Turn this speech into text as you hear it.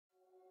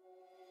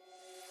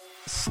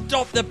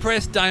Stop the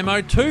press,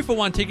 Damo.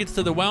 2-for-1 tickets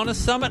to the Wellness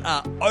Summit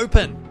are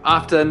open.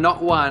 After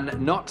not one,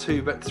 not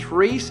two, but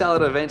 3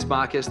 solid events,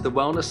 Marcus, the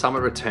Wellness Summit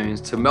returns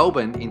to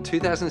Melbourne in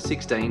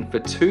 2016 for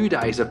 2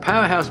 days of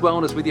powerhouse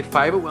wellness with your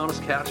favourite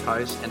wellness couch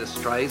hosts and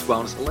Australia's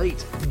wellness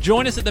elite.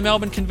 Join us at the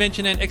Melbourne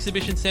Convention and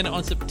Exhibition Centre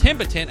on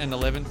September 10 and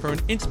 11 for an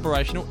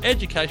inspirational,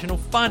 educational,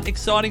 fun,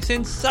 exciting,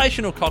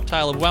 sensational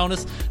cocktail of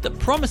wellness that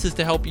promises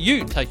to help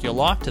you take your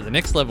life to the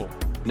next level.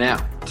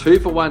 Now,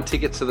 2-for-1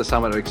 tickets to the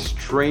summit are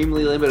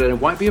extremely limited and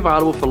won't be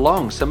available for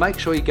long, so make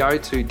sure you go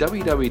to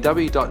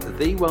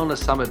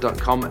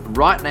www.thewellnesssummit.com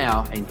right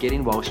now and get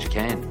in whilst you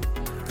can.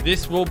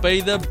 This will be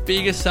the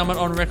biggest summit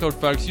on record,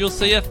 folks. You'll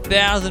see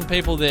 1,000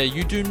 people there.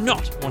 You do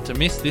not want to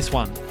miss this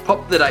one.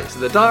 Pop the dates to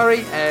the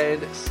diary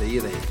and see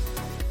you there.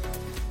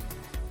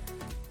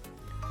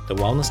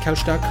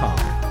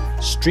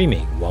 TheWellnessCouch.com,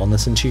 streaming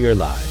wellness into your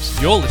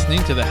lives. You're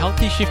listening to The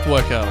Healthy Shift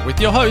Worker with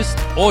your host,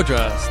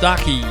 Audra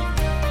Starkey.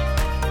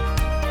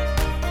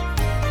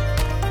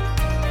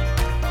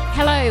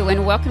 Hello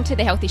and welcome to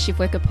the Healthy Shift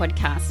Worker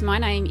podcast. My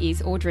name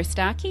is Audra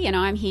Starkey and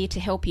I'm here to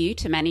help you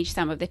to manage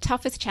some of the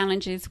toughest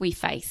challenges we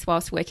face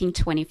whilst working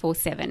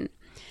 24/7.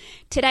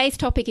 Today's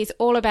topic is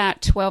all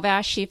about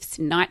 12-hour shifts,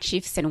 night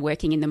shifts and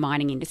working in the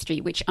mining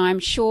industry, which I'm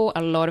sure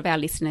a lot of our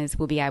listeners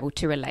will be able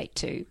to relate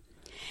to.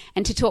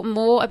 And to talk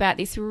more about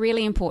this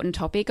really important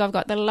topic, I've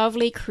got the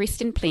lovely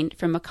Christin Plint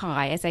from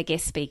Mackay as our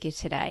guest speaker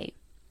today.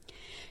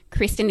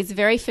 Christin is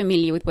very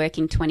familiar with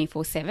working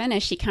 24/7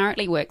 as she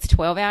currently works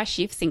 12-hour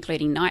shifts,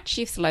 including night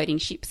shifts, loading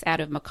ships out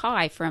of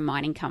Mackay for a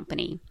mining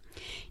company.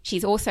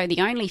 She's also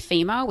the only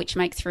female, which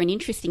makes for an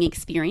interesting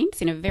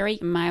experience in a very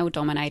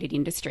male-dominated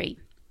industry.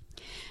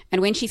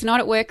 And when she's not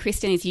at work,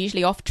 Christin is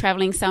usually off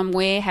travelling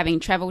somewhere,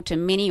 having travelled to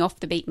many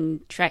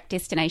off-the-beaten-track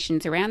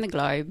destinations around the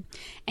globe.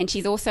 And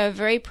she's also a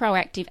very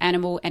proactive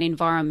animal and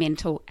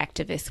environmental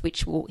activist,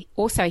 which we'll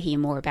also hear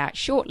more about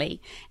shortly,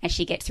 as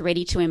she gets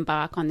ready to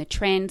embark on the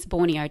Trans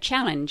Borneo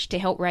Challenge to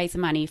help raise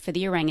money for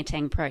the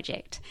Orangutan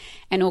Project,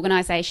 an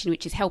organisation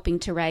which is helping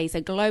to raise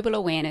a global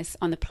awareness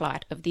on the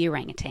plight of the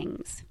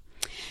orangutans.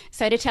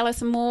 So to tell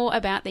us more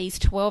about these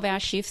 12-hour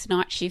shifts,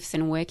 night shifts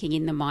and working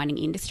in the mining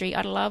industry,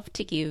 I'd love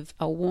to give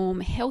a warm,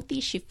 healthy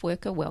shift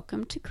worker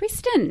welcome to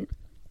Christin.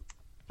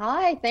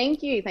 Hi,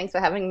 thank you. Thanks for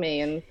having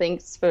me and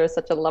thanks for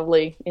such a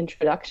lovely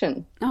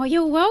introduction. Oh,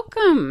 you're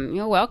welcome.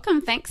 You're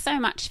welcome. Thanks so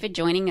much for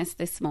joining us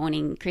this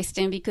morning,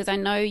 Christin, because I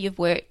know you've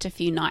worked a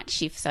few night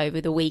shifts over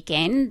the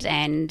weekend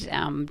and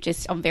I'm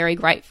very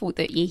grateful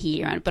that you're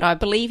here. But I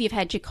believe you've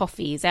had your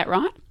coffee, is that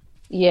right?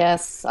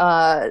 Yes,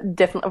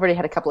 definitely. I've already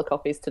had a couple of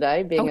coffees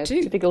today, being a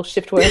typical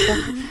shift worker.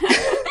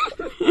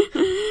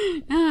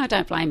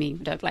 Don't blame you.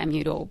 Don't blame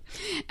you at all.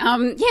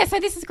 So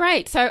this is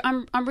great. So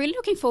I'm really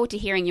looking forward to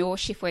hearing your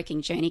shift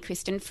working journey,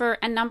 Christin, for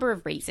a number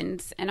of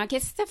reasons. And I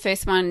guess the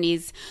first one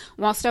is,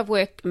 whilst I've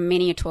worked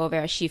many a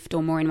 12-hour shift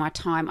or more in my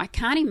time, I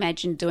can't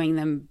imagine doing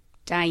them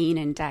day in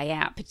and day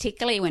out,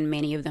 particularly when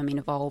many of them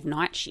involve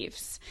night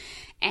shifts.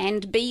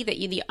 And B, that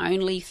you're the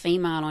only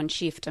female on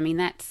shift. I mean,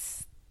 that's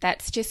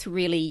just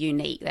really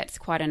unique. That's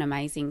quite an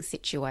amazing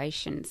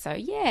situation. So,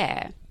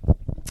 yeah.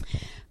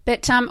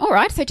 But, all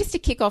right, so just to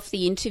kick off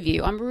the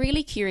interview, I'm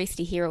really curious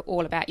to hear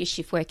all about your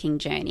shift working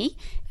journey,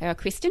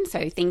 Christin.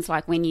 So things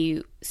like when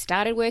you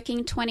started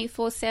working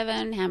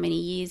 24/7, how many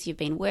years you've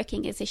been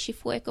working as a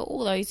shift worker,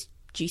 all those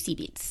juicy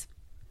bits.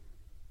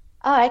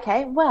 Oh,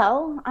 okay.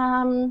 Well,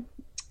 I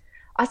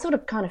sort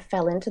of kind of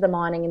fell into the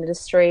mining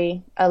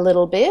industry a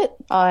little bit.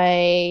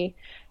 I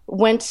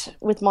went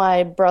with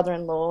my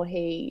brother-in-law.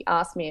 He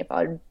asked me if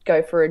I'd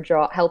go for a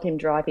drive, help him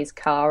drive his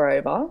car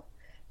over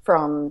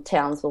from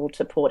Townsville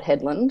to Port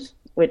Hedland,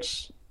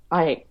 which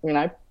I,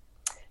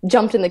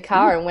 jumped in the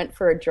car and went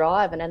for a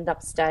drive and ended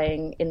up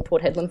staying in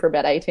Port Hedland for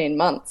about 18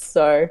 months.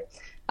 So,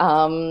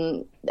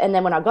 and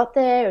then when I got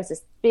there, it was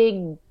this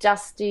big,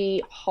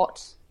 dusty,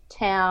 hot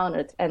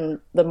town and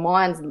the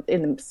mines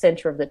in the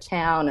centre of the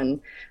town.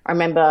 And I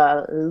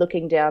remember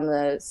looking down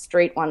the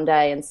street one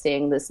day and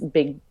seeing this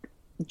big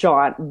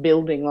giant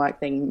building like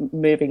thing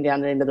moving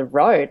down the end of the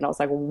road, and I was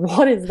like,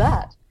 what is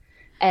that?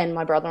 And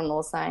my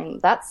brother-in-law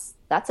saying, that's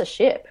a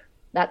ship,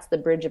 that's the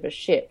bridge of a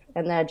ship,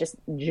 and they're just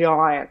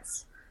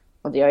giants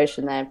of the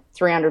ocean. They're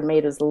 300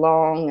 meters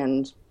long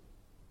and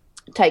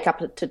take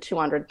up to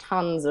 200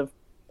 tons of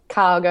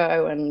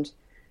cargo and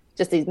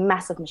just these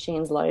massive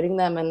machines loading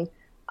them. And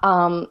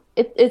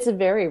it's a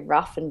very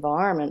rough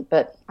environment,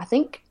 but I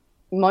think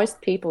most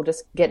people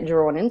just get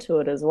drawn into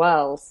it as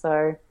well.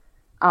 So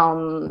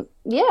I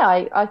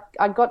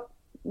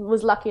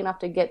was lucky enough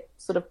to get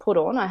sort of put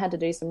on. I had to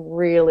do some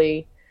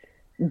really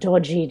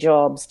dodgy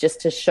jobs just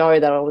to show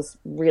that I was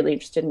really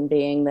interested in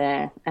being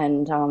there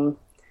and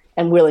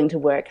willing to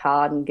work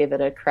hard and give it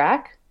a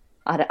crack.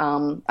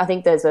 I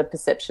think there's a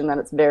perception that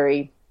it's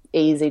very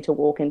easy to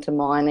walk into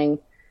mining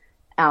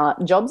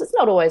jobs. It's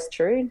not always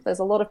true. There's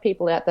a lot of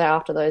people out there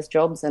after those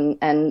jobs, and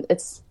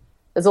there's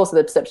also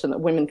the perception that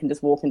women can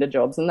just walk into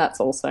jobs, and that's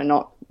also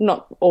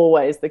not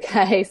always the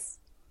case.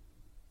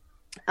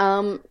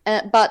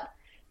 But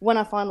when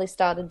I finally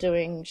started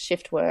doing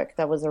shift work,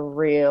 that was a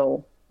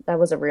real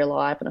was a real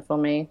eye-opener for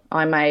me.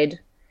 I made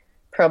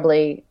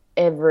probably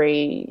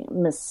every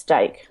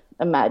mistake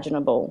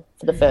imaginable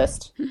for the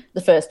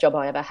first job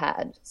I ever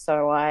had.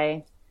 So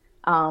I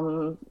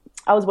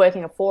was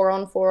working a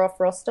 4-on, 4-off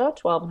roster,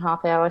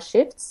 12.5-hour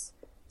shifts.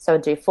 So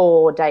I'd do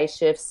 4 day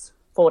shifts,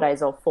 4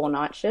 days off, 4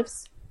 night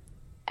shifts,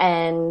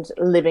 and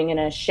living in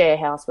a share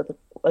house with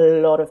a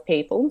lot of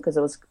people because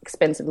it was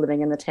expensive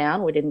living in the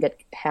town. We didn't get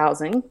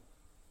housing.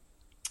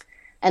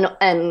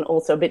 And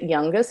also a bit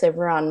younger, so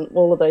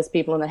all of those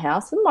people in the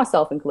house, and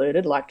myself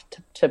included, like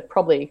to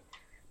probably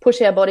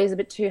push our bodies a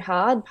bit too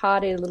hard,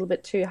 party a little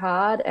bit too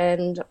hard,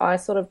 and I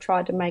sort of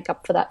tried to make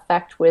up for that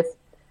fact with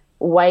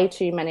way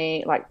too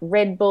many like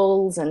Red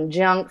Bulls and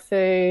junk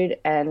food,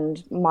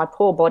 and my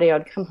poor body,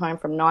 I'd come home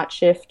from night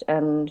shift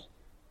and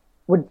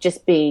would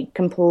just be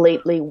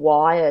completely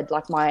wired.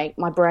 Like my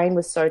brain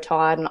was so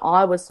tired and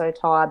I was so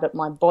tired, but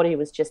my body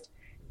was just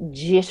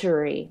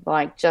jittery,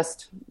 like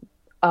just...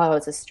 Oh,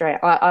 it's a straight...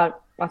 I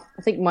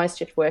think most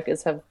shift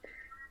workers have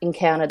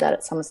encountered that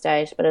at some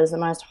stage, but it was the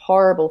most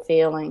horrible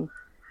feeling.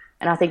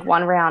 And I think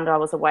one round I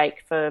was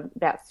awake for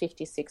about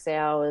 56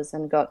 hours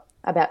and got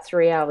about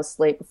 3 hours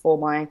sleep before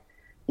my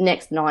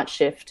next night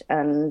shift,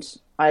 and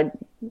I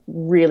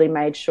really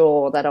made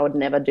sure that I would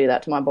never do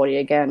that to my body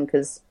again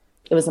because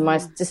it was the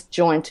most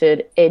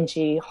disjointed,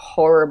 edgy,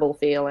 horrible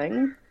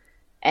feeling.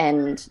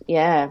 And,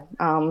 yeah...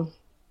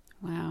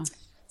 Wow.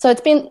 So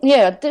there's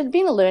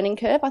been a learning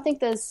curve. I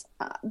think there's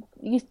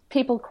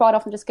people quite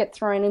often just get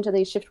thrown into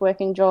these shift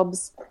working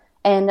jobs,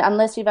 and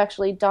unless you've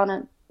actually done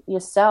it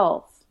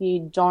yourself, you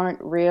don't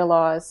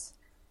realise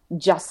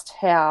just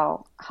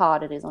how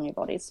hard it is on your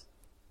bodies.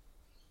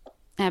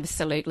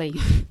 Absolutely.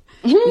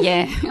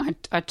 Yeah,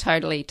 I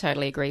totally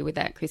agree with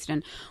that,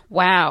 Christin.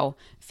 Wow,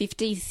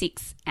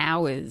 56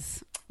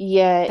 hours.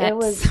 Yeah, it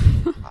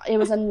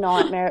was a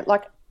nightmare.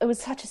 Like, it was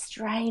such a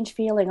strange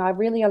feeling. I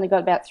really only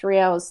got about 3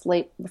 hours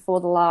sleep before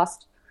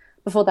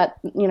that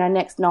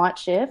next night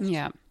shift.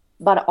 Yeah.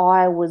 But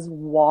I was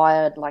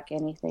wired like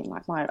anything.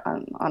 Like I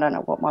don't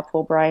know what my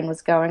poor brain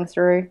was going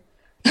through.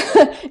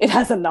 It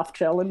has enough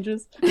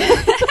challenges.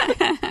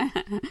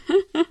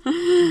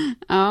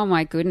 Oh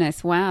my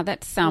goodness! Wow,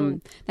 that's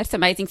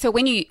amazing. So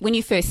when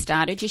you first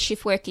started your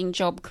shift working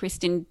job,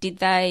 Christin,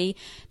 they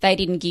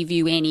didn't give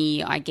you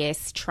any, I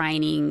guess,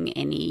 training,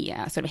 any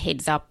sort of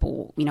heads up,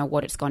 or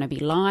what it's going to be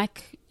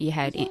like? You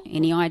had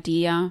any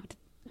idea?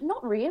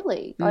 Not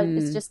really.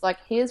 It's just like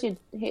here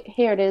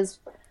it is.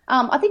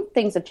 I think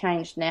things have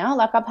changed now.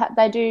 Like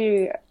they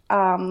do.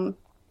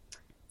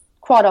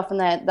 Quite often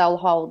they'll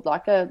hold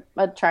like a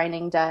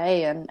training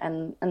day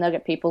and they'll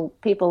get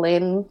people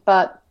in,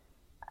 but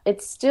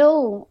it's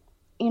still,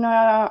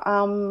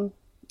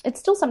 it's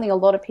still something a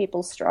lot of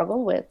people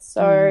struggle with.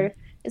 So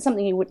it's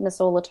something you witness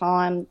all the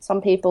time.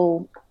 Some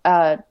people,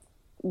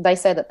 they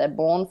say that they're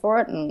born for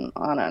it, and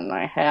I don't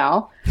know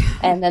how.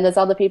 And then there's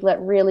other people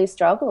that really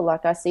struggle.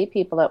 Like I see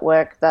people at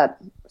work that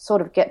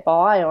sort of get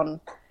by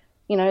on,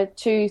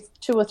 2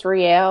 or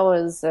 3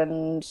 hours,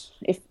 and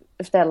if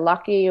they're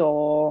lucky,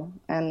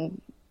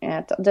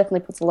 it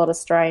definitely puts a lot of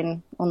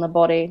strain on the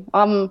body.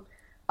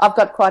 I've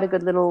got quite a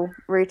good little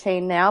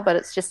routine now, but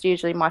it's just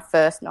usually my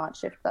first night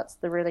shift. That's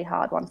the really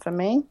hard one for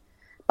me.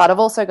 But I've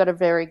also got a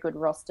very good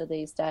roster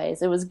these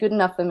days. It was good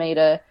enough for me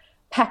to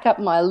pack up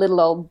my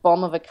little old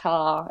bomb of a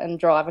car and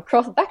drive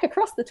back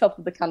across the top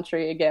of the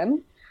country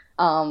again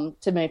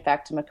to move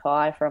back to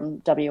Mackay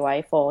from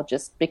WA for,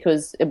 just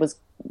because it was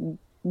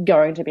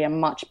going to be a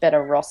much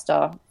better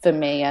roster for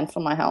me and for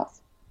my health.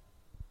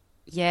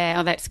 Yeah,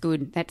 oh, that's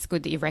good. That's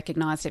good that you've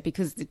recognised it,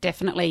 because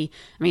definitely,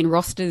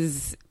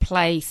 rosters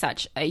play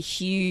such a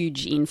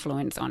huge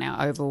influence on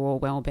our overall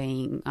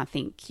well-being. I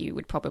think you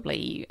would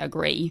probably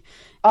agree.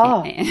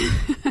 Oh,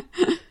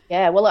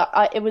 yeah. Well,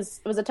 it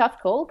was a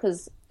tough call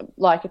because,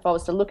 like, if I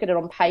was to look at it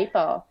on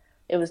paper,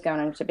 it was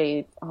going to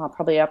be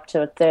probably up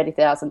to a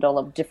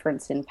 $30,000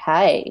 difference in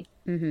pay.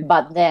 Mm-hmm.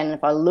 But then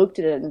if I looked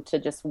at it into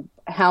just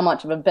how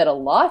much of a better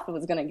life it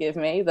was going to give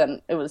me,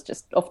 then it was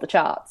just off the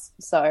charts.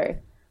 So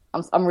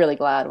I'm really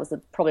glad. It was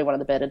probably one of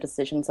the better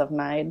decisions I've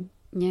made.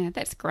 Yeah,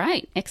 that's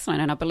great.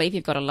 Excellent. And I believe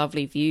you've got a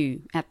lovely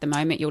view at the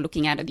moment. You're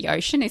looking out at the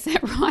ocean, is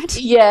that right?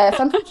 Yeah,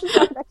 sometimes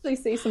I can actually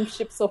see some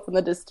ships off in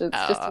the distance.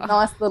 Oh. Just a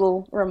nice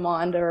little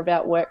reminder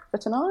about work for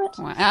tonight.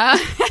 Wow.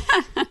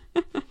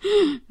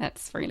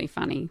 That's really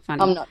funny.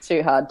 I'm not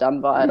too hard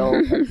done by at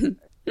all.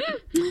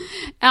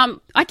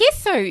 I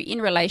guess so, in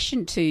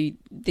relation to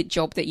the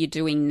job that you're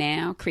doing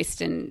now,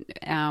 Christin,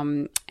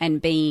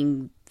 and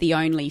being the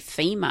only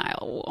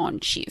female on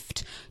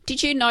shift,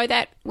 did you know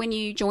that when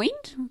you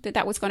joined,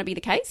 that was going to be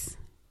the case?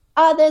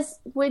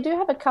 We do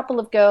have a couple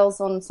of girls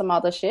on some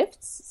other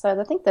shifts, so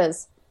I think there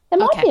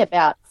might be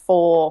about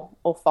 4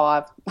 or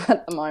 5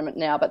 at the moment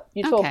now, but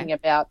you're talking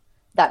about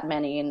that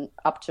many in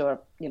up to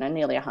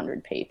nearly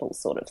 100 people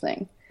sort of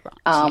thing. Right.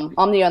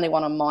 I'm the only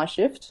one on my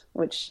shift,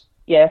 which,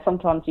 yeah,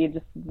 sometimes you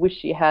just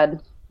wish you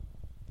had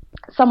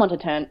someone to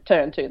turn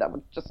to that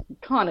would just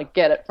kind of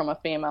get it from a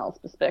female's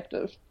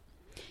perspective.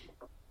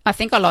 I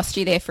think I lost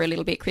you there for a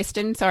little bit,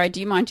 Christin. Sorry, do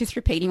you mind just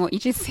repeating what you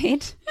just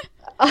said?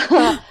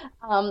 Yeah,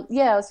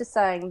 I was just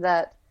saying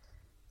that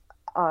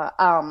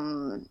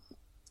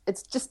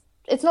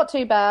it's not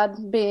too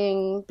bad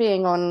being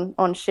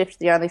on shift,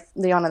 the only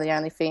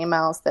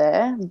females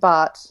there.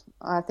 But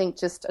I think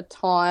just at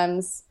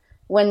times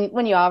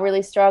when you are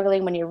really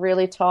struggling, when you're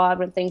really tired,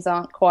 when things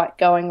aren't quite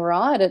going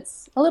right,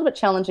 it's a little bit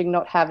challenging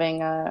not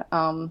having a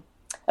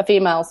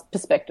female's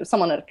perspective,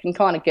 someone that can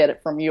kind of get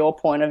it from your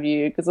point of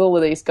view. Because all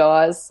of these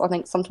guys, I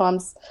think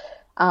sometimes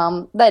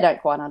they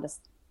don't quite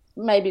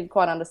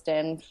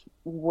understand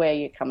where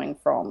you're coming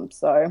from.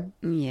 So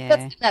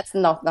yeah, that's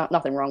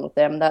nothing wrong with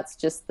them. That's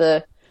just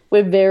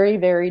we're very,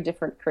 very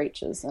different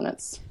creatures, and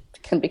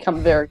can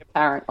become very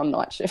apparent on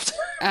night shift.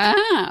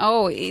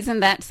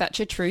 Isn't that such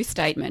a true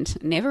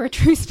statement? Never a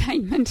true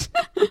statement.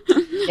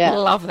 Yeah. I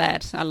love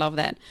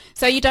that.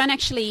 So you don't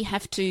actually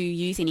have to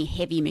use any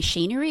heavy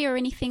machinery or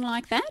anything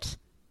like that?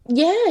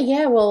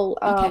 Yeah. Well,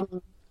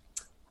 Okay.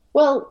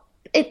 Well,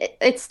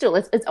 it's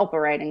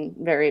operating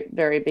very,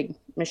 very big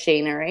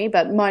machinery,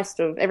 but most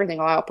of everything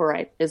I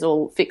operate is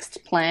all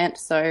fixed plant.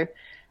 So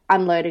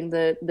unloading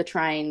the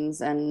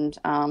trains and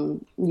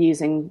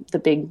using the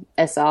big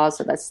SRs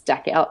so they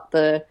stack out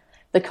the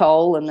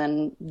coal and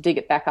then dig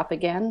it back up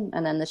again.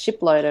 And then the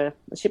ship loader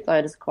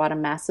is quite a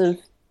massive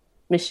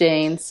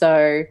machine.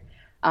 So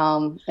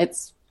I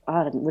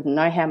wouldn't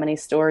know how many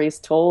stories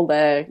tall.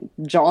 They're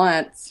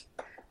giants,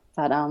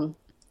 but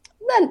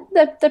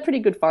they're pretty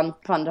good fun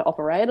to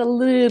operate. A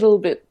little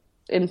bit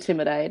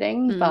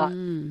intimidating, but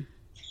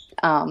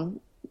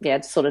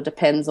it sort of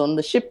depends on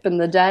the ship and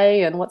the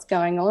day and what's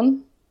going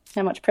on,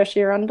 how much pressure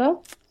you're under.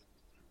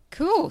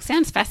 Cool.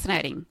 Sounds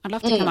fascinating. I'd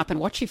love to come up and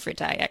watch you for a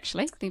day,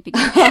 actually. Think it'd be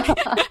good. Yeah,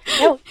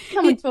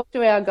 come and talk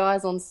to our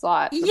guys on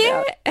site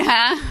Yeah.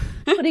 about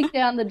putting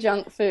down the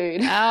junk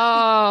food.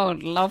 Oh,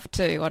 I'd love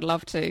to.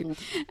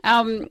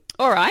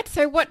 All right.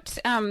 So what,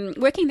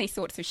 working these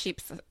sorts of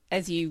ships,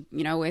 as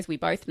as we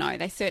both know,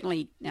 they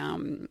certainly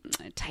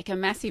take a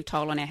massive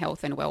toll on our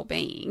health and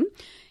well-being.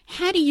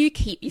 How do you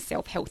keep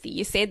yourself healthy?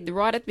 You said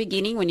right at the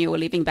beginning when you were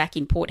living back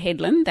in Port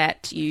Hedland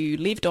that you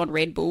lived on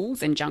Red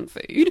Bulls and junk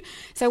food.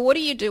 So what are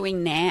you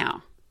doing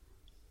now?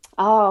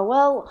 Oh,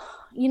 well,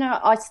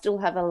 I still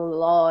have a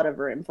lot of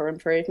room for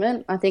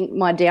improvement. I think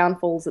my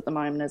downfalls at the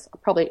moment is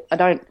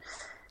I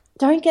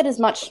don't get as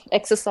much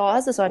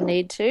exercise as I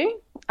need to.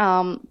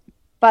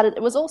 But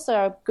it was also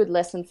a good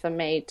lesson for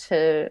me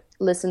to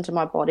listen to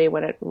my body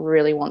when it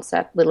really wants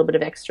that little bit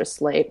of extra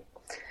sleep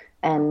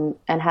and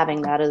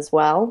having that as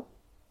well.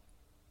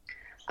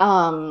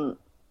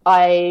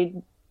 I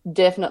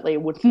definitely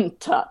wouldn't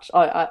touch.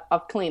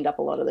 I've cleaned up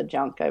a lot of the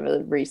junk over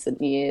the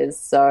recent years,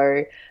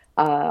 so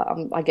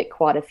I get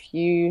quite a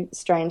few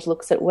strange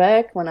looks at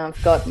work when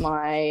I've got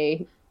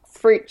my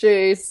fruit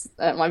juice,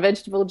 my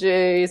vegetable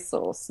juice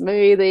or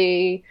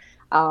smoothie,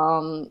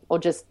 or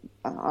just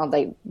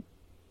the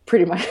boys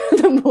pretty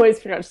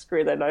much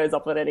screw their nose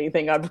up at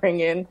anything I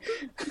bring in.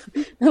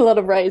 A lot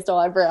of raised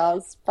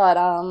eyebrows, but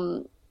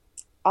I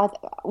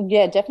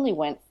definitely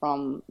went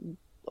from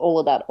all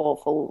of that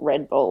awful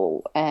Red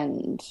Bull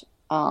and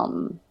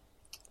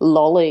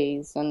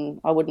lollies,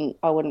 and I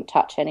wouldn't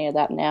touch any of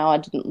that now. I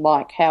didn't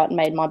like how it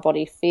made my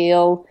body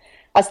feel.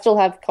 I still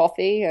have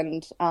coffee,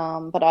 and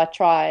but I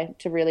try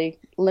to really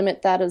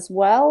limit that as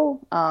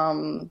well,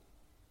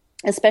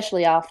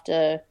 especially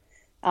after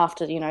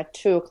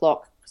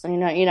 2:00. So you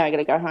got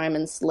to go home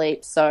and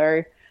sleep.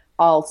 So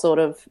I'll sort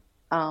of,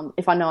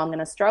 if I know I'm going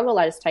to struggle,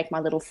 I just take my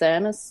little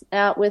thermos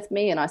out with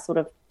me, and I sort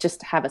of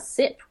just have a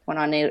sip when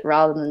I need it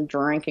rather than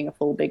drinking a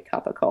full big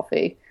cup of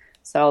coffee.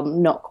 So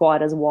I'm not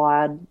quite as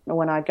wired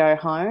when I go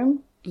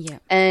home. Yeah.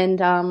 And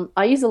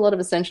I use a lot of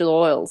essential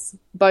oils,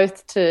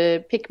 both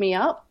to pick me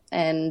up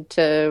and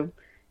to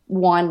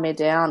wind me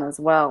down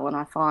as well. And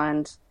I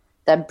find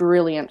they're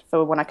brilliant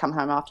for when I come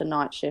home after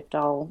night shift.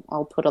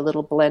 I'll put a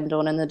little blend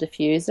on in the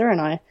diffuser,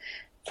 and I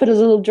put a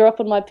little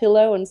drop on my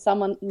pillow and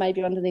some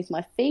maybe underneath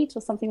my feet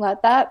or something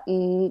like that.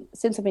 And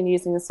since I've been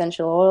using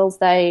essential oils,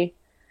 they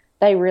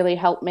really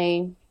help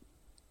me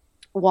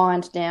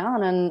wind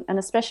down, and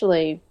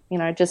especially,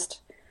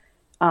 just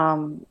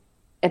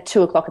at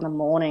 2:00 in the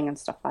morning and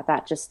stuff like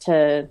that, just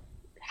to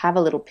have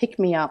a little pick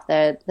me up.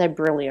 They're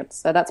brilliant.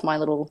 So that's my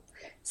little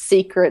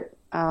secret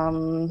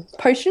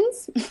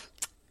potions.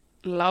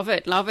 Love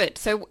it.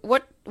 So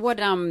what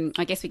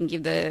I guess we can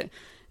give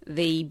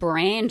the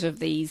brand of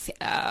these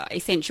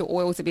essential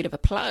oils a bit of a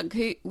plug.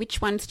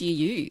 Which ones do you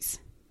use?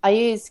 I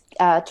use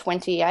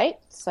 28,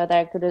 so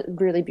they're a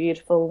really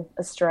beautiful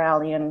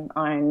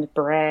Australian-owned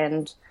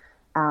brand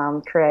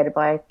created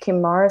by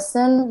Kim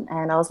Morrison,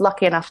 and I was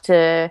lucky enough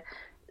to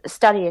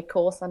study a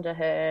course under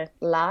her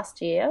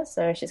last year.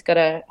 So she's got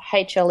a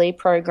HLE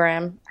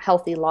program,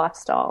 healthy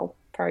lifestyle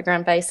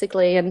program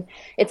basically, and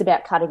it's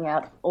about cutting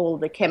out all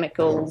the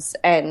chemicals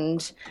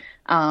and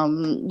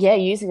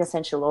using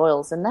essential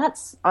oils. And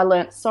I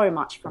learnt so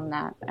much from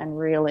that and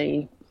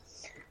really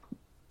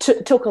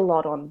took a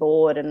lot on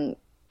board, and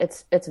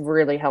it's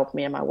really helped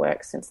me in my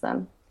work since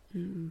then.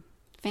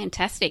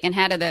 Fantastic. And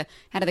how do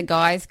the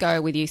guys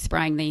go with you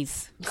spraying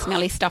these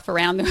smelly stuff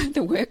around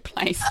the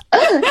workplace?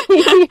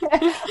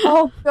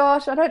 Oh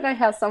gosh, I don't know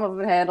how some of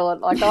them handle it.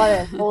 Like I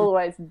am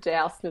always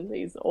doused in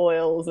these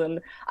oils,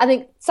 and I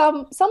think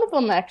some of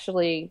them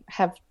actually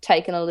have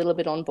taken a little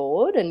bit on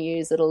board and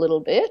use it a little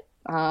bit.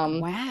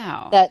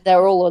 Wow. That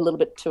they're all a little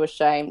bit too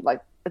ashamed.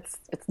 Like it's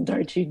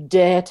don't you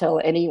dare tell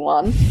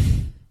anyone.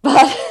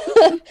 But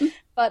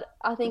but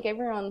I think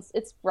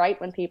it's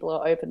great when people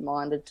are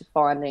open-minded to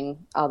finding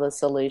other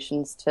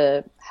solutions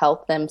to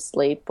help them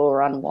sleep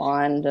or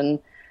unwind, and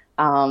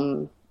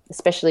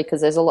especially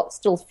because there's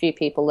still a few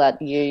people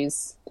that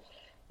use,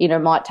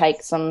 might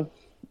take some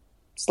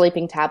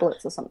sleeping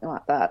tablets or something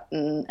like that.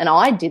 And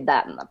I did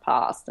that in the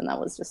past, and that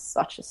was just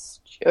such a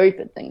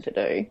stupid thing to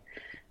do.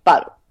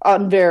 But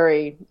I'm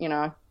very,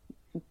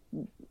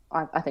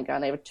 I think I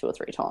only have 2 or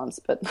 3 times,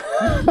 but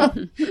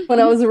when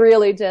I was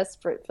really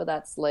desperate for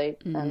that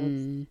sleep.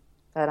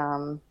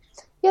 But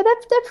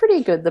they're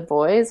pretty good, the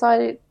boys.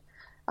 I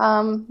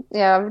don't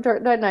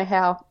know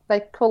how they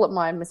call it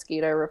my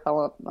mosquito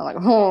repellent. I'm like,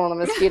 oh, the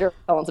mosquito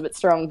repellent's a bit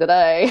strong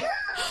today.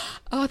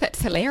 Oh,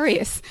 that's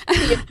hilarious.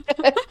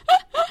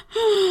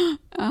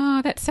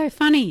 Oh, that's so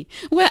funny.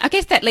 Well, I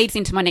guess that leads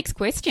into my next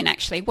question,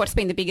 actually. What's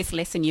been the biggest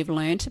lesson you've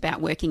learned about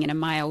working in a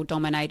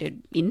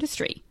male-dominated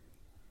industry?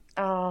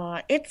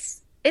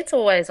 It's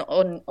always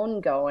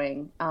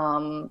ongoing.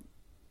 I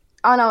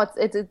know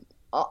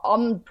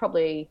I'm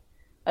probably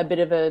a bit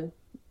of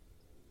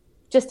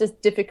just as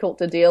difficult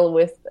to deal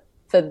with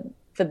for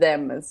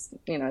them as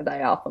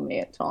they are for me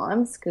at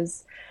times,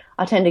 because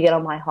I tend to get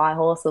on my high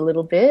horse a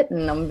little bit,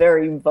 and I'm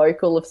very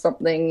vocal if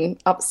something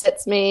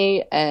upsets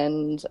me,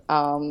 and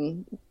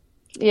so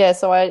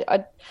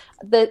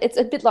it's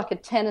a bit like a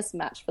tennis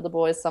match for the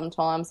boys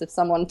sometimes. If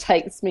someone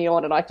takes me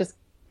on, and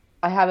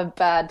I have a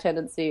bad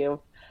tendency of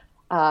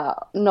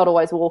not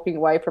always walking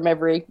away from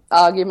every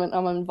argument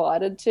I'm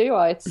invited to.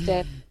 I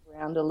stand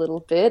around a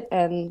little bit,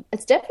 and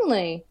it's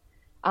definitely,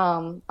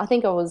 I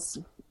think I was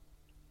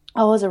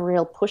a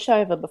real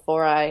pushover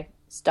before I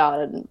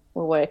started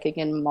working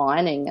in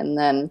mining, and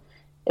then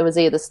it was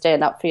either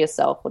stand up for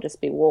yourself or just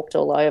be walked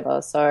all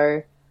over.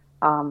 So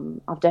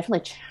I've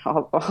definitely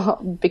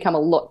become a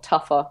lot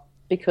tougher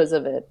because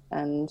of it,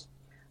 and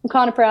I'm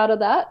kind of proud of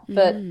that.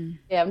 But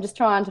I'm just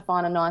trying to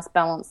find a nice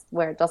balance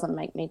where it doesn't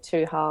make me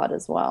too hard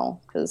as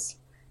well, because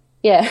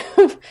and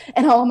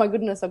oh my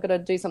goodness, I've got to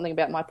do something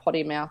about my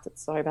potty mouth.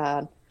 It's so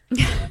bad.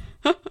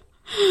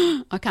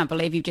 I can't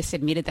believe you've just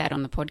admitted that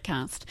on the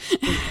podcast.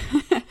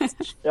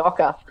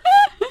 Shocker.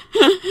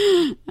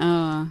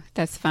 Oh,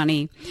 that's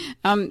funny.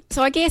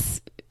 So I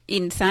guess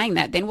in saying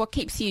that, then what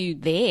keeps you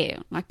there?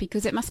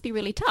 Because it must be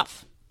really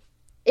tough.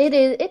 It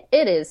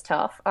is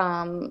tough.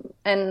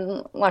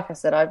 And like I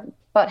said, I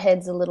butt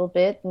heads a little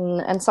bit,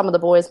 and some of the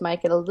boys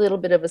make it a little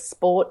bit of a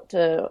sport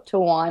to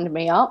wind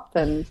me up,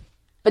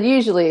 but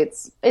usually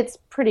it's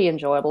pretty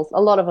enjoyable.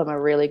 A lot of them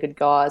are really good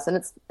guys, and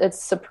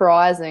it's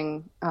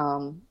surprising.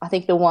 I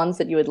think the ones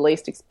that you would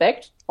least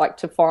expect,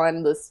 to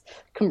find this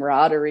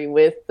camaraderie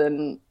with,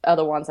 and are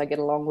the ones I get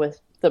along with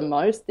the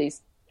most.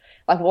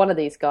 One of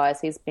these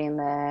guys, he's been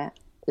there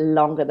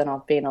longer than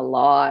I've been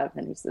alive,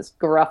 and he's this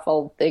gruff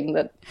old thing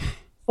that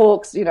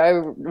talks, with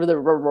a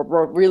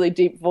really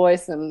deep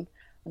voice, and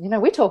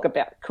we talk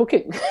about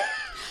cooking.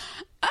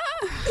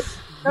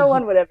 No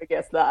one would ever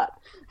guess that,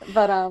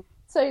 but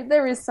so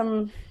there is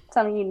some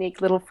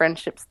unique little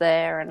friendships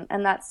there,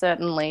 and that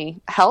certainly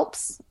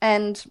helps.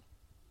 And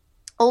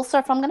also,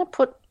 if I'm going to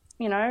put,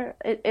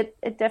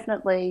 it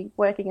definitely,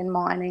 working in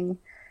mining,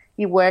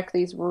 you work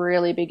these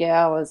really big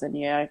hours, and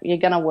you're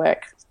going to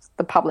work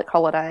the public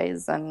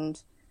holidays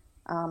and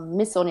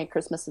miss on your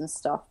Christmas and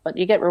stuff, but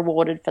you get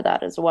rewarded for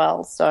that as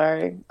well.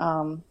 So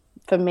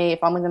for me,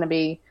 if I'm going to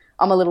be,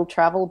 I'm a little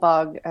travel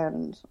bug,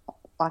 and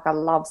I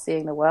love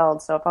seeing the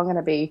world. So if I'm going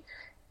to be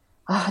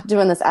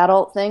doing this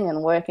adult thing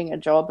and working a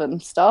job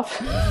and stuff,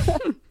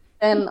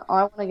 then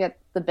I want to get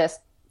the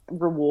best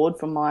reward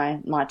for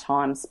my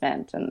time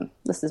spent, and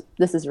this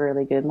is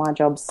really good. My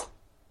job's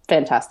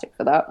fantastic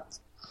for that.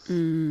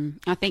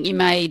 I think you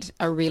made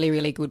a really,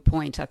 really good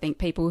point. I think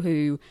people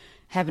who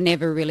have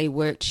never really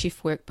worked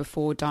shift work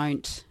before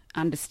don't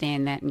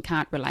understand that and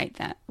can't relate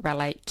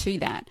to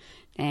that.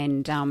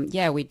 And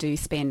we do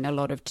spend a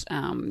lot of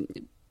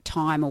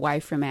time away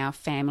from our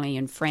family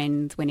and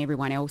friends when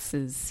everyone else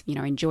is,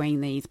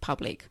 enjoying these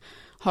public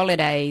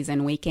holidays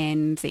and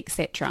weekends,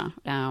 etc.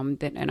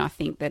 And I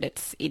think that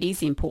it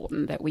is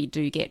important that we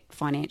do get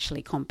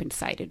financially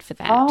compensated for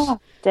that. Oh,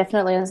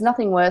 definitely. There's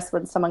nothing worse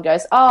when someone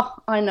goes, "Oh,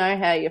 I know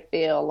how you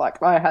feel.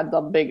 I had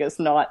the biggest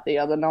night the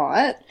other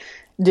night,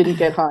 didn't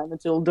get home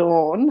until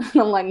dawn."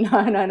 And I'm like,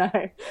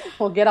 no.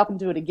 Well, get up and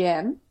do it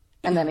again,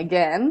 and then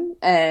again,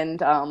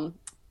 and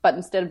but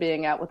instead of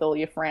being out with all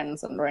your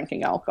friends and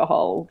drinking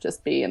alcohol,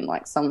 just be in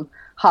some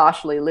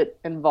harshly lit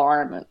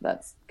environment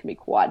that can be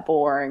quite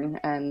boring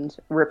and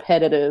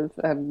repetitive,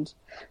 and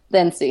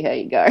then see how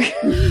you go.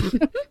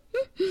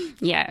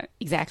 Yeah,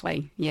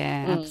 exactly.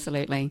 Yeah,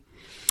 absolutely.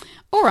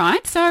 All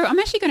right, so I'm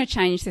actually going to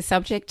change the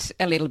subject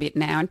a little bit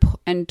now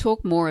and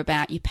talk more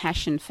about your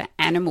passion for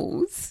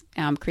animals,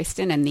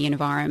 Christin, and the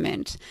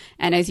environment.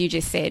 And as you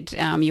just said,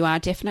 you are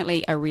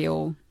definitely a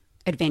real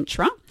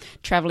adventurer,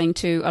 travelling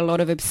to a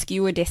lot of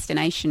obscure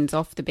destinations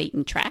off the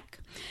beaten track.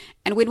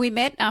 And when we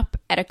met up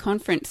at a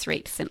conference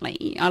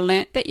recently, I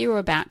learnt that you were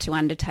about to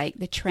undertake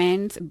the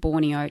Trans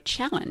Borneo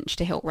Challenge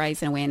to help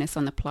raise awareness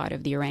on the plight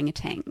of the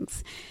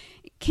orangutans.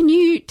 Can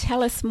you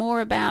tell us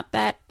more about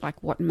that?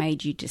 Like, what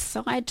made you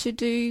decide to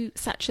do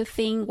such a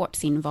thing?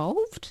 What's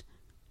involved?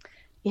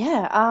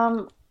 Yeah,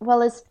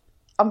 well,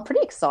 I'm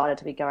pretty excited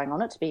to be going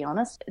on it, to be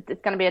honest.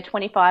 It's going to be a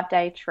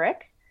 25-day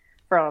trek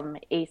from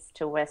east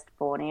to west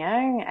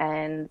Borneo,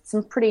 and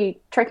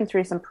trekking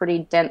through some pretty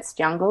dense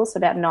jungles. So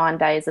about 9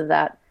 days of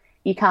that,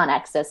 you can't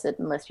access it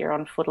unless you're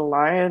on foot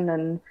alone,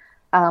 and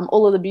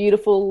all of the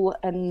beautiful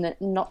and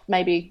not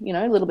maybe,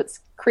 a little bit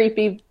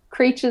creepy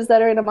creatures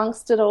that are in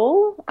amongst it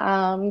all.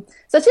 So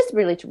it's just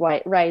really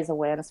to raise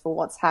awareness for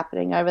what's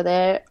happening over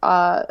there.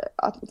 I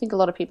think a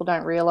lot of people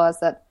don't realise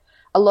that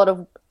a lot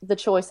of the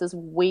choices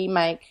we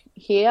make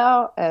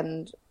here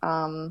and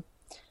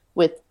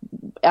with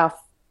our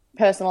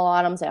personal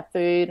items, our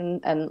food,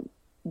 and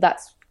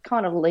that's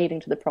kind of leading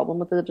to the problem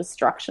with the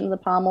destruction of the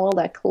palm oil.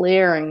 They're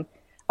clearing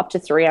up to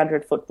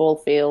 300 football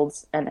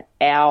fields an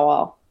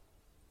hour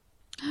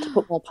to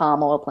put more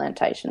palm oil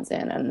plantations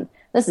in. And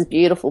this is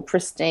beautiful,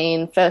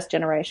 pristine,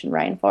 first-generation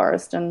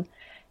rainforest. And,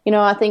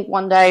 I think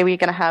one day we're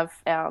going to have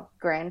our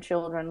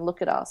grandchildren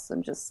look at us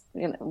and just,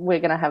 we're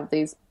going to have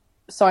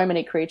so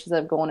many creatures that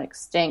have gone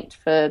extinct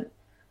for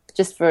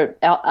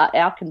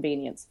our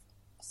convenience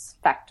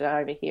factor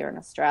over here in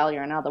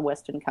Australia and other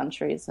Western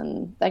countries.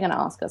 And they're going to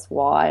ask us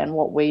why and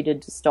what we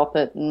did to stop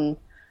it. And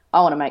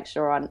I want to make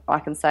sure I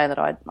can say that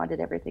I did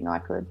everything I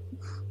could.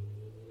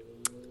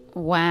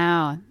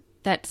 Wow.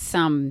 That's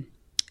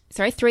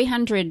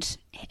 300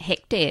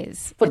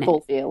 hectares. Football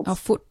fields. Oh,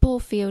 football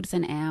fields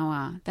an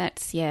hour.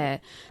 That's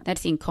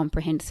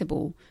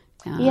incomprehensible.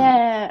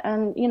 Yeah,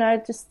 and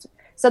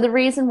so the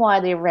reason why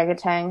the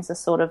orangutans are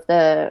sort of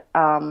the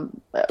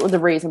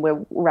reason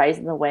we're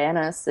raising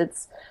awareness,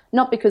 it's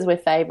not because we're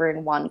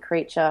favouring one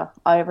creature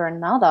over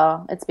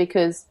another. It's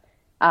because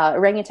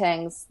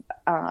orangutans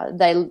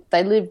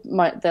they live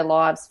their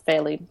lives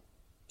fairly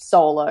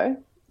solo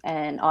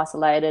and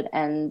isolated,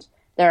 and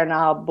they're an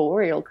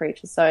arboreal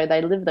creature, so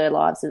they live their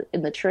lives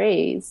in the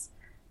trees.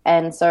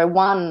 And so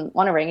one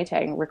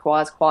orangutan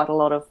requires quite a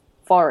lot of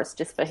forest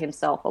just for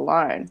himself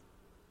alone.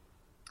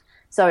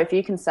 So if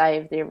you can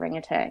save the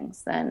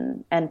orangutans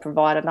and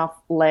provide enough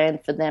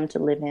land for them to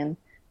live in,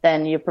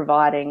 then you're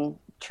providing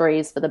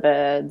trees for the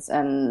birds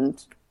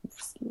and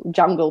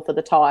jungle for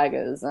the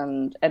tigers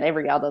and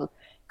every other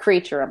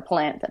creature and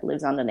plant that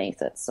lives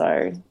underneath it.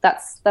 So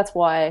that's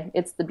why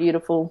it's the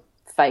beautiful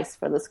face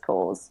for this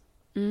cause.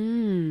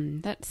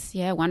 That's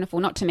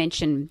wonderful. Not to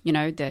mention,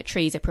 the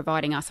trees are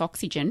providing us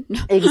oxygen.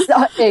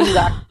 Exactly.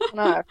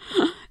 No.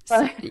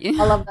 I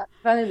love that.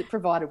 If only it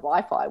provided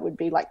Wi-Fi, would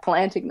be like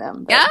planting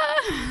them. But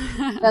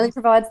it only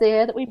provides the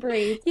air that we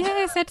breathe.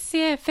 Yes, that's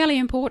fairly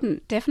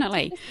important,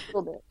 definitely. Just a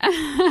little bit.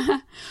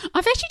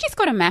 I've actually just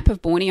got a map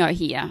of Borneo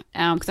here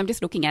because I'm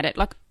just looking at it.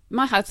 Like,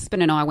 my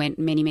husband and I went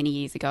many, many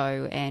years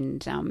ago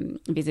and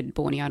visited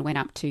Borneo and went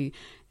up to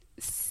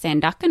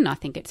Sandakan, I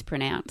think it's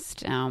pronounced,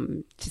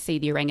 to see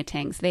the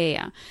orangutans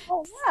there.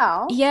 Oh,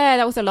 wow. Yeah,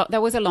 that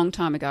was a long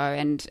time ago,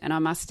 and I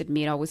must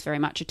admit I was very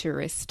much a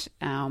tourist.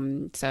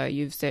 So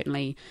you've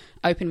certainly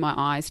opened my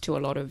eyes to a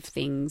lot of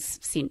things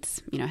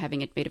since,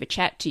 having a bit of a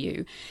chat to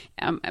you.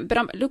 But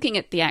I'm looking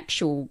at the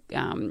actual,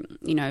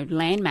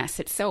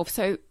 landmass itself.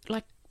 So,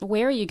 like,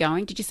 where are you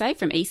going? Did you say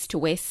from east to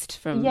west?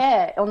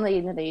 Yeah, on the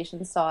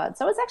Indonesian side.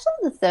 So it's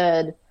actually the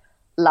third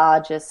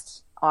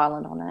largest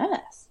island on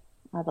Earth,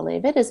 I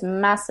believe. It is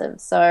massive.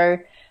 So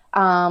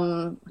I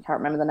can't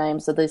remember the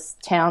names of these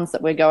towns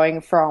that we're going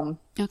from.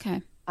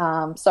 Okay.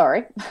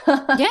 Sorry. Yeah,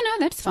 no,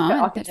 that's fine.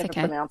 I can that's never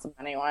okay. pronounce them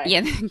anyway.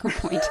 Yeah, good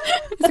point.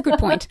 That's a good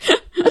point.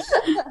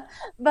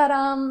 But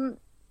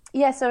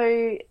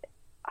so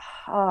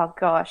oh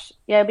gosh,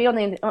 yeah, be on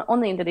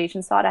the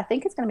Indonesian side. I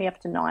think it's going to be up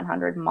to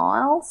 900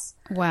 miles.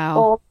 Wow.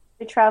 Or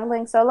be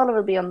traveling. So a lot of it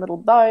will be on little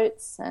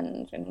boats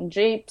and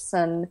jeeps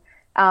and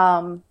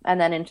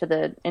then into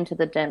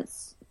the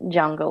dense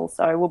jungle.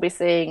 So we'll be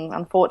seeing,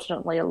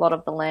 unfortunately, a lot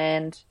of the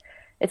land.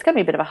 It's going to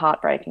be a bit of a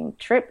heartbreaking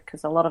trip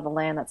because a lot of the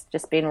land that's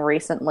just been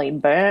recently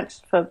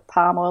burnt for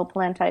palm oil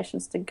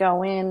plantations to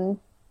go in.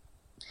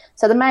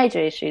 So the major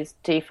issue is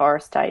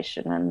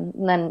deforestation, and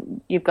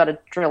then you've got to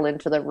drill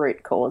into the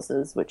root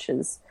causes, which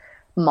is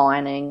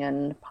mining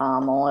and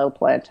palm oil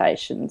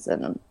plantations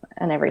and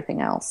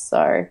everything else.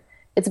 So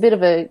it's a bit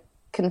of a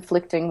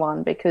conflicting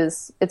one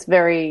because it's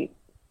very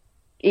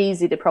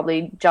easy to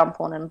probably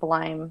jump on and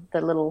blame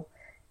the little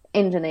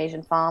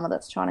Indonesian farmer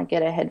that's trying to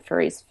get ahead for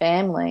his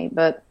family,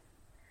 but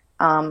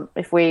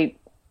if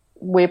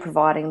we're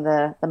providing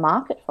the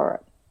market for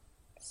it,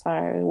 so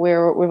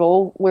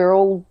we're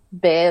all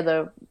bear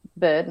the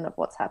burden of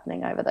what's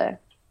happening over there.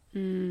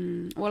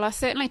 Well, I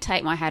certainly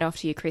take my hat off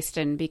to you,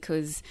 Christin,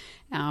 because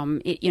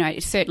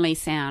it certainly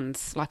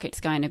sounds like it's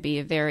going to be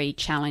a very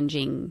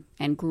challenging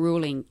and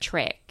grueling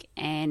trek.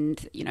 And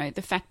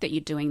the fact that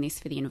you're doing this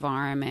for the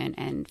environment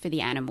and for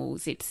the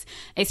animals, it's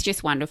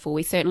just wonderful.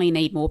 We certainly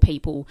need more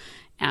people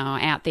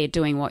out there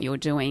doing what you're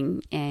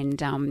doing.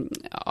 And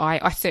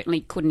I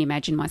certainly couldn't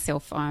imagine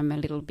myself. I'm a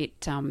little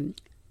bit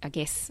I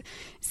guess,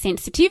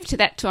 sensitive to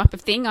that type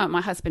of thing.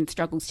 My husband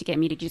struggles to get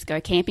me to just go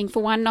camping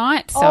for one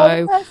night.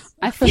 So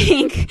I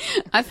think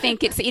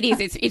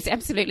it's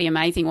absolutely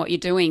amazing what you're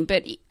doing.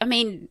 But I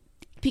mean,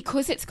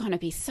 because it's going to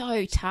be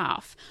so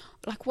tough,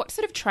 like what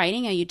sort of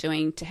training are you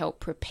doing to help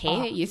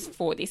prepare you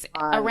for this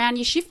around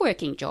your shift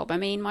working job? I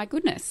mean, my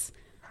goodness.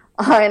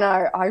 I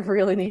know. I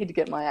really need to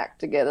get my act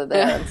together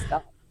there and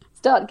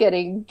start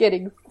getting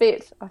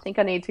fit. I think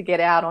I need to get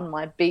out on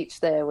my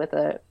beach there with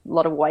a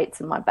lot of weights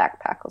in my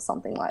backpack or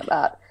something like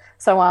that.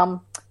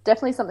 So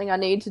definitely something I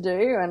need to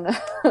do, and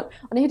I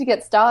need to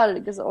get started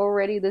because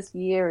already this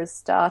year is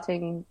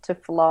starting to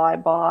fly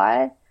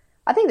by.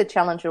 I think the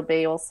challenge will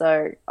be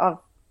also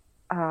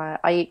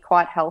I eat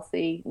quite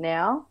healthy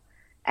now,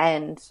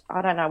 and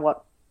I don't know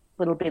what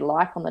it'll be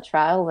like on the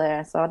trail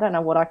there. So I don't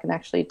know what I can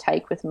actually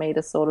take with me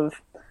to sort of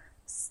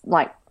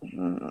like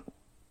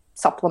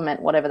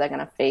supplement whatever they're going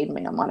to feed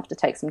me. I might have to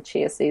take some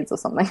chia seeds or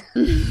something.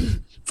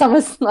 some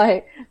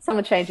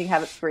are changing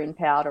habits, green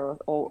powder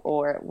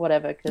or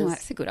whatever. Cause,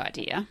 that's a good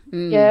idea.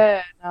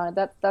 Yeah,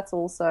 no, that's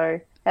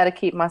also how to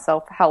keep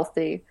myself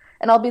healthy.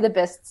 And I'll be the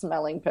best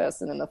smelling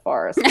person in the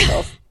forest because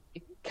I'll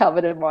be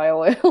covered in my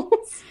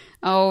oils.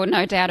 Oh,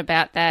 no doubt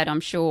about that,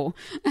 I'm sure.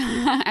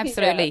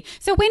 Absolutely. Yeah.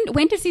 So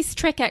when does this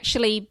trek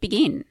actually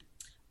begin?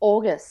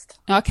 August.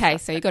 Okay,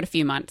 so you've got a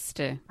few months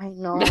to... I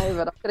know,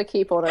 but I've got to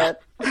keep on it.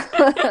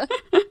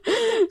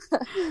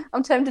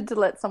 I'm tempted to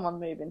let someone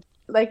move in.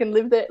 They can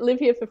live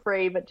here for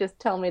free, but just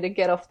tell me to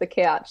get off the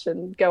couch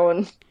and go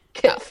and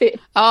get fit.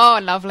 Oh,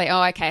 lovely.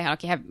 Oh, okay.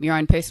 Like you have your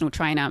own personal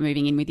trainer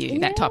moving in with you,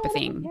 that type of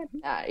thing.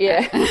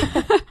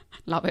 Yeah.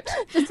 Love it.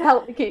 Just to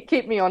help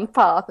keep me on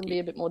path and be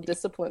a bit more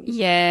disciplined.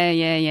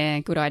 Yeah.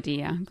 Good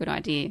idea.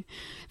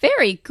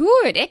 Very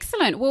good.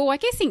 Excellent. Well, I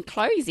guess in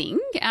closing,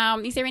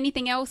 is there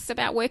anything else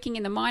about working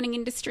in the mining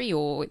industry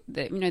or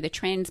the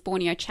Trans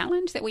Borneo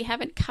Challenge that we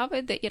haven't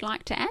covered that you'd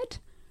like to add?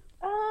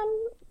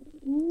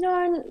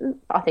 No,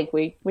 I think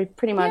we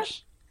pretty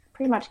much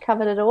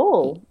covered it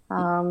all.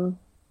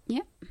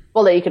 Yeah.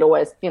 Well, you could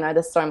always,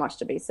 there's so much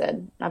to be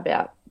said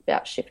about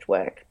shift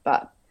work,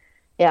 but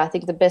yeah, I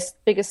think the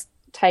biggest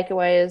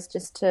takeaway is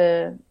just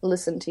to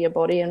listen to your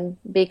body and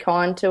be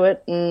kind to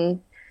it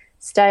and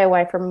stay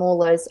away from all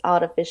those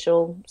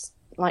artificial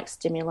like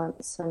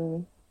stimulants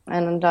and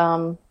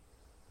try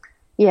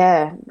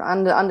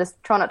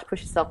not to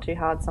push yourself too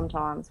hard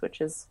sometimes,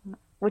 which is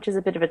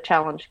a bit of a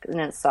challenge in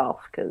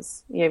itself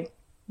because you've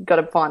got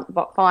to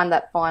find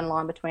that fine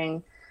line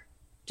between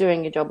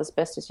doing your job as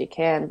best as you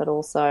can, but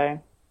also,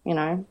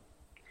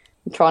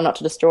 try not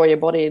to destroy your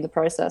body in the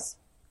process.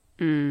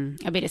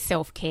 A bit of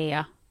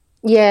self-care.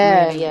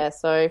 Yeah, really. Yeah.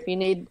 So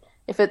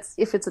if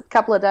it's a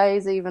couple of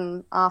days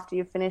even after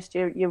you've finished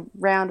your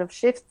round of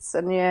shifts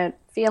and you're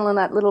feeling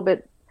that little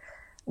bit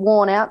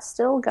worn out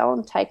still, go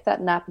and take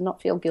that nap and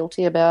not feel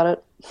guilty about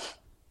it.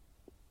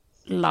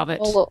 Love it.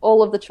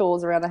 All of the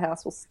chores around the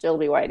house will still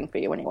be waiting for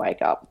you when you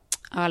wake up.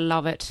 I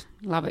love it,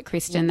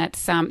 Christin.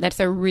 That's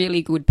a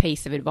really good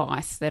piece of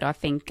advice that I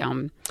think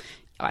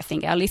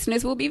our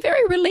listeners will be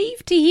very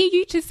relieved to hear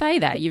you to say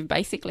that. You've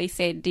basically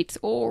said it's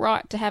all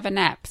right to have a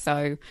nap.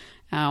 So,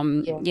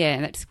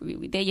 that's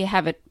there you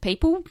have it,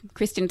 people.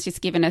 Christin's just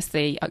given us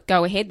the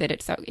go ahead that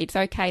it's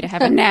okay to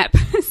have a nap.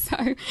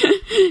 So,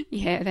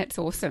 yeah, that's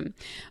awesome.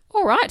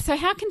 All right. So,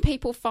 how can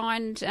people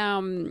find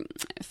you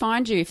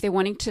if they're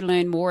wanting to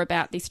learn more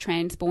about this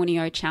Trans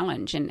Borneo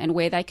Challenge and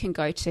where they can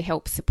go to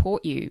help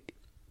support you?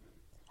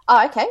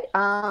 Oh, okay.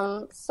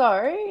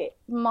 So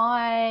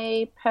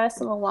my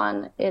personal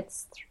one,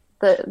 it's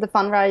the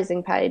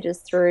fundraising page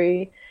is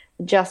through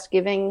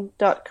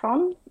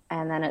justgiving.com,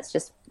 and then it's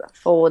just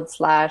 /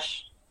 Christin,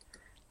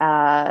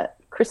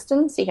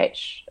 CHRISTIN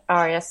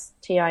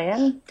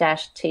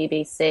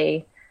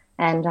 -TBC.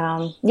 And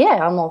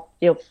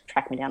you'll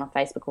track me down on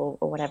Facebook or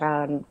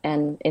whatever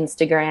and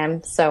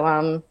Instagram.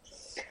 So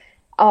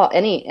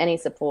any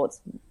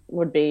supports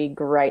would be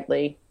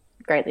greatly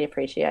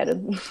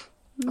appreciated.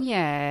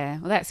 Yeah,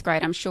 well, that's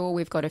great. I'm sure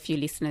we've got a few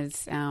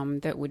listeners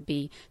that would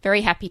be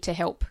very happy to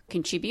help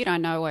contribute. I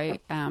know I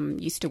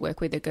used to work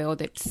with a girl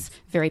that's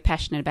very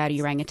passionate about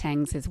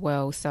orangutans as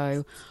well,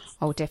 so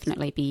I'll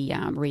definitely be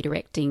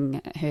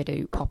redirecting her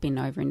to pop in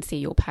over and see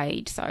your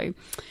page. So,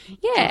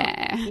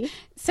 yeah.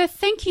 So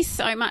thank you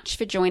so much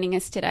for joining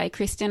us today,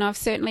 Christin. I've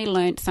certainly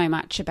learnt so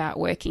much about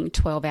working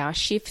 12-hour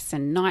shifts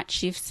and night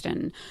shifts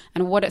and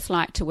what it's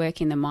like to work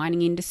in the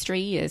mining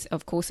industry, as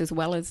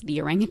well as the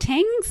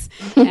orangutans.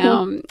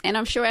 And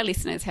I'm sure our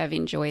listeners have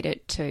enjoyed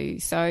it too.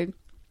 So,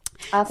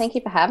 thank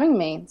you for having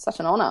me. It's such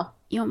an honour.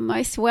 You're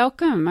most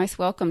welcome. Most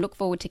welcome. Look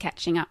forward to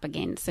catching up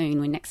again soon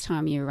when next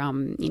time you're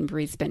in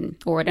Brisbane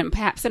or at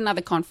perhaps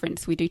another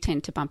conference. We do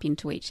tend to bump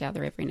into each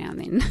other every now and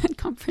then at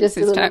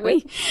conferences, don't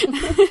we?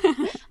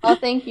 Oh,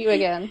 thank you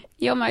again.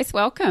 You're most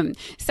welcome.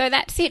 So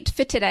that's it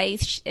for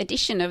today's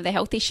edition of the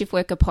Healthy Shift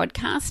Worker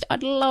podcast.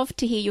 I'd love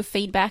to hear your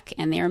feedback,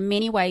 and there are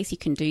many ways you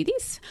can do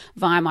this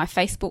via my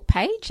Facebook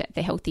page at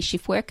The Healthy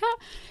Shift Worker,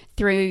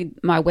 through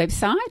my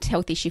website,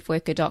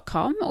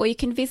 healthyshiftworker.com, or you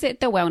can visit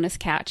The Wellness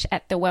Couch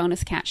at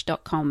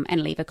thewellnesscouch.com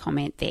and leave a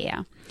comment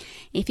there.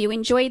 If you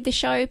enjoyed the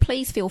show,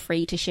 please feel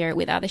free to share it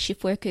with other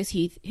shift workers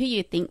who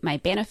you think may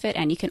benefit,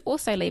 and you can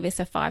also leave us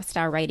a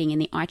 5-star rating in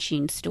the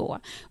iTunes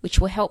store, which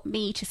will help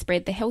me to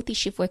spread the Healthy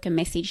Shift Worker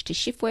message to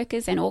shift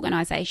workers and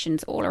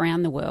organisations all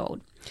around the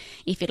world.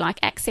 If you'd like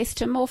access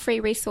to more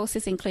free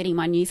resources, including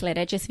my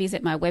newsletter, just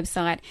visit my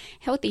website,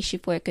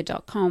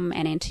 healthyshiftworker.com,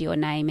 and enter your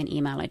name and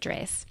email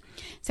address.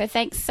 So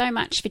thanks so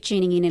much for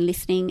tuning in and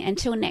listening.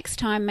 Until next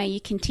time, may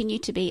you continue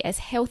to be as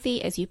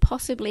healthy as you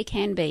possibly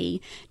can be,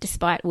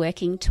 despite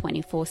working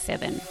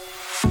 24/7.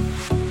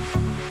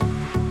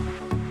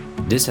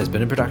 This has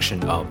been a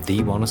production of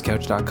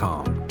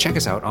TheWellnessCouch.com. Check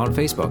us out on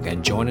Facebook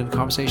and join in the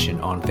conversation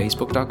on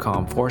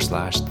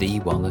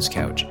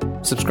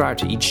Facebook.com/TheWellnessCouch. Subscribe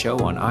to each show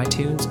on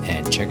iTunes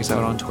and check us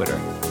out on Twitter.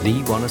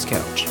 The Wellness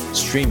Couch,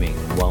 streaming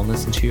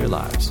wellness into your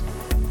lives.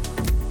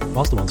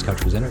 Whilst the Wellness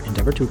Couch presenter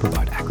endeavour to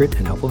provide accurate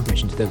and helpful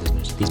information to their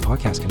listeners, these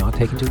podcasts cannot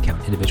take into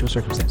account individual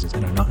circumstances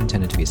and are not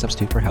intended to be a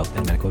substitute for health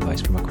and medical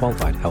advice from a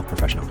qualified health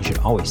professional. You should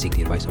always seek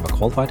the advice of a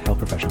qualified health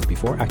professional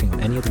before acting on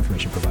any of the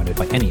information provided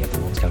by any of the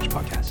Wellness Couch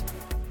podcasts.